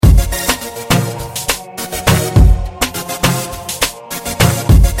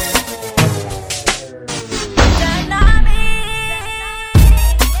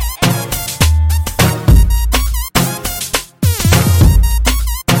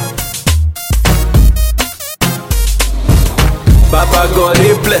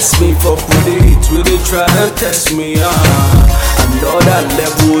bless me for it. Will they try to test me? Another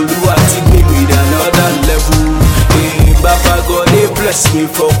level, do I think maybe another level? Hey, Baba God, they bless me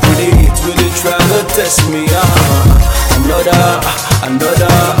for it. Will they try to test me? Another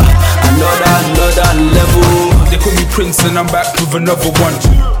level. They call me Prince and I'm back with another one.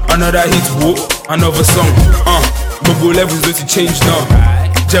 Another hit, whoop, another song. Bobo levels don't change now.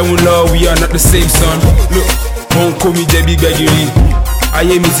 Jewel law, we are not the same son. Look, won't call me Debbie Begiri. I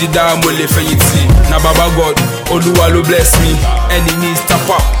am easy down, mole fayiti. Na Baba God, Oluwalo bless me. Enemies tap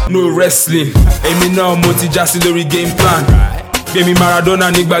up, no wrestling. Emi now multi just the game plan. Baby Maradona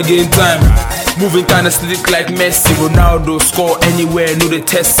nigga game time. Moving kinda slick like Messi. Ronaldo score anywhere, no they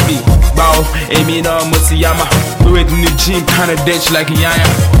test me. Bow, Emi now multi yama. We wait in the gym, kinda dench like Yaya.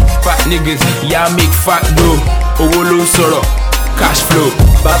 Fat niggas, yeah make fat dough. Owolo soro, cash flow.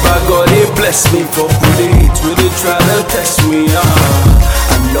 Baba God, they bless me for it. Will they try to test me?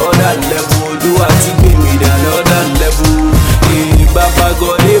 Another level, do I think maybe another level? Hey, Baba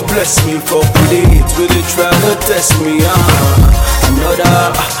God, they bless me for it. Will they try to test me?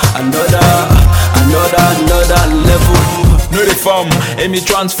 Another level. No they form, Emi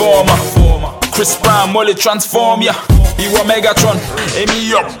transformer. Chris Brown, Molly transform ya. He wa Megatron,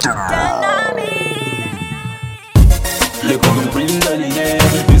 Emi up. Look on the bring down the air.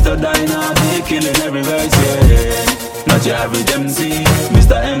 Mr. Dynamic, killing every verse, yeah. Not your average MC.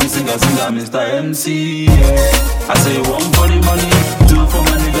 Mr. MC, singer, Mr. MC, yeah. I say one for the money, two for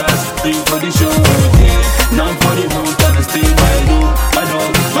my niggas, three for the show, yeah. None for the road, and I stay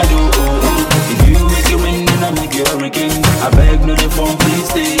my dog, oh. If you make it win, then I make you a hurricane. I beg no the phone, please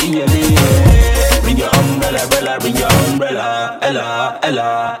stay in your lane, yeah. Bring your umbrella, Bella, bring your umbrella,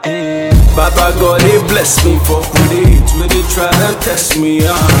 Ella, hey. Baba God, they bless me for it. Will they try to test me?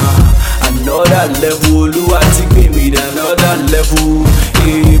 Another level, do I think maybe another level?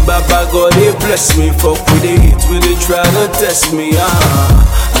 Hey, Baba God, they bless me for it. Will they try to test me?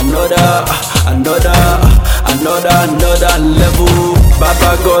 Another level.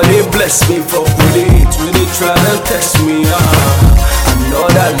 Baba God, they bless me for it. Will they try to test me?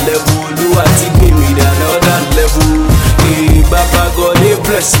 Another level, do I think maybe another level? Hey, Baba God, they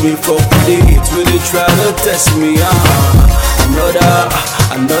bless me for it. Will they try to test me?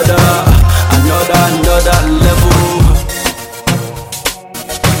 Another